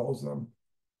 as he calls them.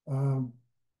 Um,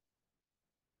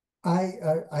 I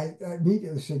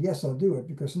immediately said, yes, I'll do it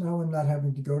because now I'm not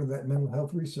having to go to that mental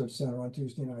health research center on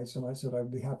Tuesday nights. And I said,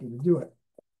 I'd be happy to do it.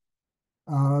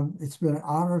 It's been an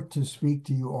honor to speak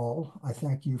to you all. I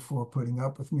thank you for putting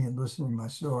up with me and listening to my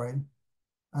story.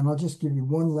 And I'll just give you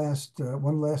one last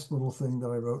little thing that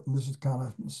I wrote, and this is kind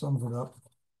of sums it up.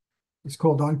 It's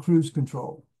called On Cruise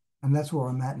Control, and that's where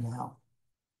I'm at now.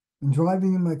 When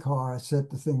driving in my car, I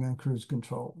set the thing on cruise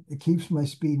control. It keeps my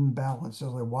speed in balance as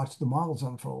I watch the models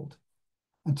unfold,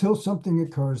 until something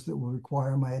occurs that will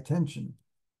require my attention.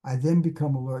 I then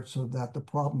become alert so that the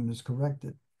problem is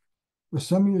corrected. With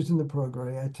some years in the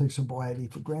program, I take sobriety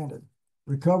for granted.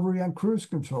 Recovery on cruise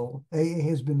control, AA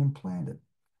has been implanted.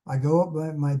 I go up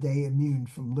my day immune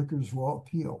from liquor's raw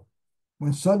appeal,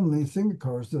 when suddenly a thing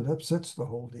occurs that upsets the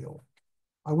whole deal.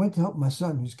 I went to help my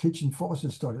son whose kitchen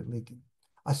faucet started leaking.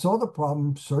 I saw the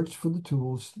problem, searched for the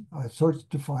tools. I searched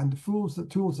to find the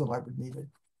tools that I would need it.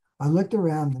 I looked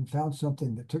around and found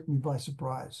something that took me by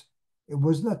surprise. It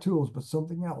was not tools, but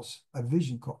something else. A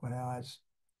vision caught my eyes.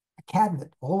 A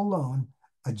cabinet, all alone,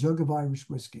 a jug of Irish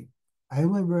whiskey. I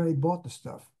only really bought the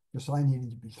stuff because I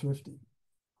needed to be thrifty.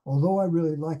 Although I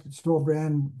really liked it, store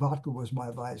brand vodka was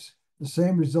my vice. The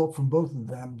same result from both of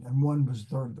them, and one was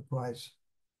third the price.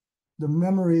 The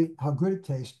memory, how good it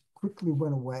tastes, quickly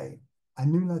went away. I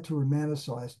knew not to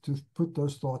romanticize, to put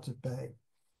those thoughts at bay.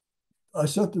 I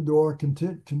shut the door,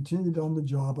 continued on the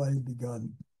job I had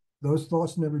begun. Those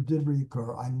thoughts never did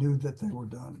reoccur. I knew that they were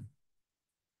done.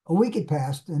 A week had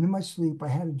passed, and in my sleep I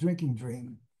had a drinking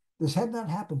dream. This had not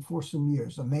happened for some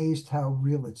years, amazed how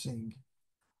real it seemed.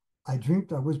 I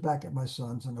dreamed I was back at my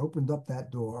son's and opened up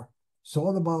that door,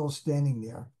 saw the bottle standing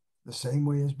there, the same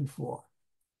way as before.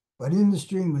 But in this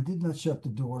dream, I did not shut the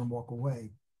door and walk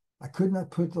away. I could not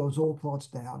put those old thoughts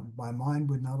down. My mind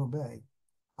would not obey.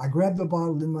 I grabbed the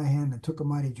bottle in my hand and took a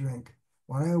mighty drink.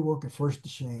 When I awoke at first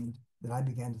ashamed, then I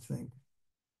began to think,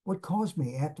 what caused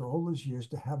me after all those years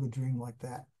to have a dream like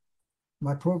that?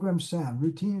 My program's sound,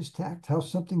 routine is tact, how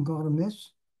something gone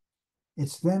amiss?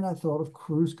 It's then I thought of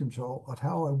cruise control, of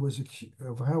how I was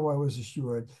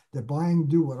assured that by and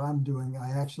do what I'm doing,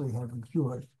 I actually have been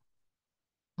cured.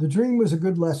 The dream was a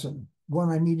good lesson, one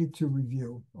I needed to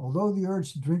review. Although the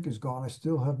urge to drink is gone, I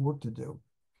still have work to do.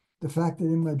 The fact that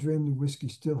in my dream the whiskey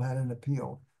still had an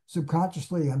appeal.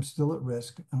 Subconsciously, I'm still at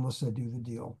risk unless I do the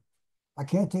deal. I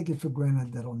can't take it for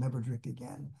granted that I'll never drink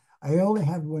again. I only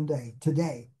have one day,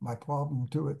 today, my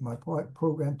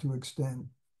program to extend.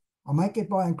 I might get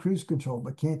by on cruise control,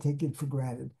 but can't take it for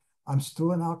granted. I'm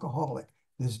still an alcoholic.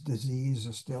 This disease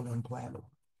is still implanted.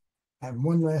 And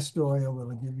one last story I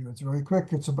will give you. It's very quick.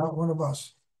 It's about one of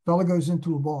us. Fellow goes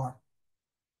into a bar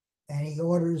and he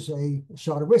orders a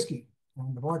shot of whiskey.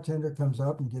 And the bartender comes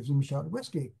up and gives him a shot of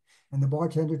whiskey. And the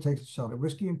bartender takes a shot of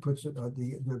whiskey and puts it,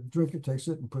 the drinker takes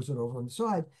it and puts it over on the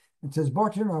side and says,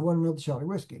 bartender, I want another shot of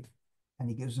whiskey. And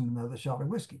he gives him another shot of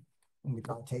whiskey. And the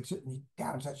guy takes it and he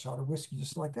downs that shot of whiskey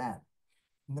just like that.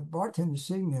 And the bartender's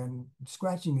sitting there and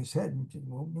scratching his head and said,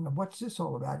 well, what's this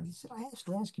all about? He said, I have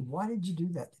to ask you, why did you do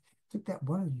that? Took that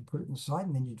one and you put it inside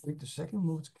and then you drink the second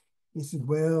one. He said,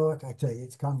 well, I tell you,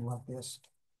 it's kind of like this.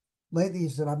 Lately, he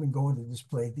said, I've been going to this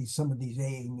place, some of these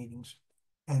AA meetings.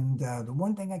 And the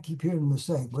one thing I keep hearing them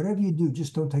say, whatever you do,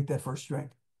 just don't take that first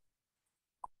drink.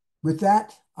 With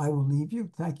that, I will leave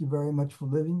you. Thank you very much for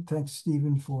living. Thanks,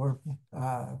 Stephen, for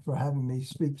having me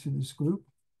speak to this group.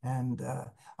 And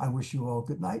I wish you all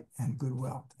good night and good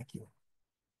well. Thank you.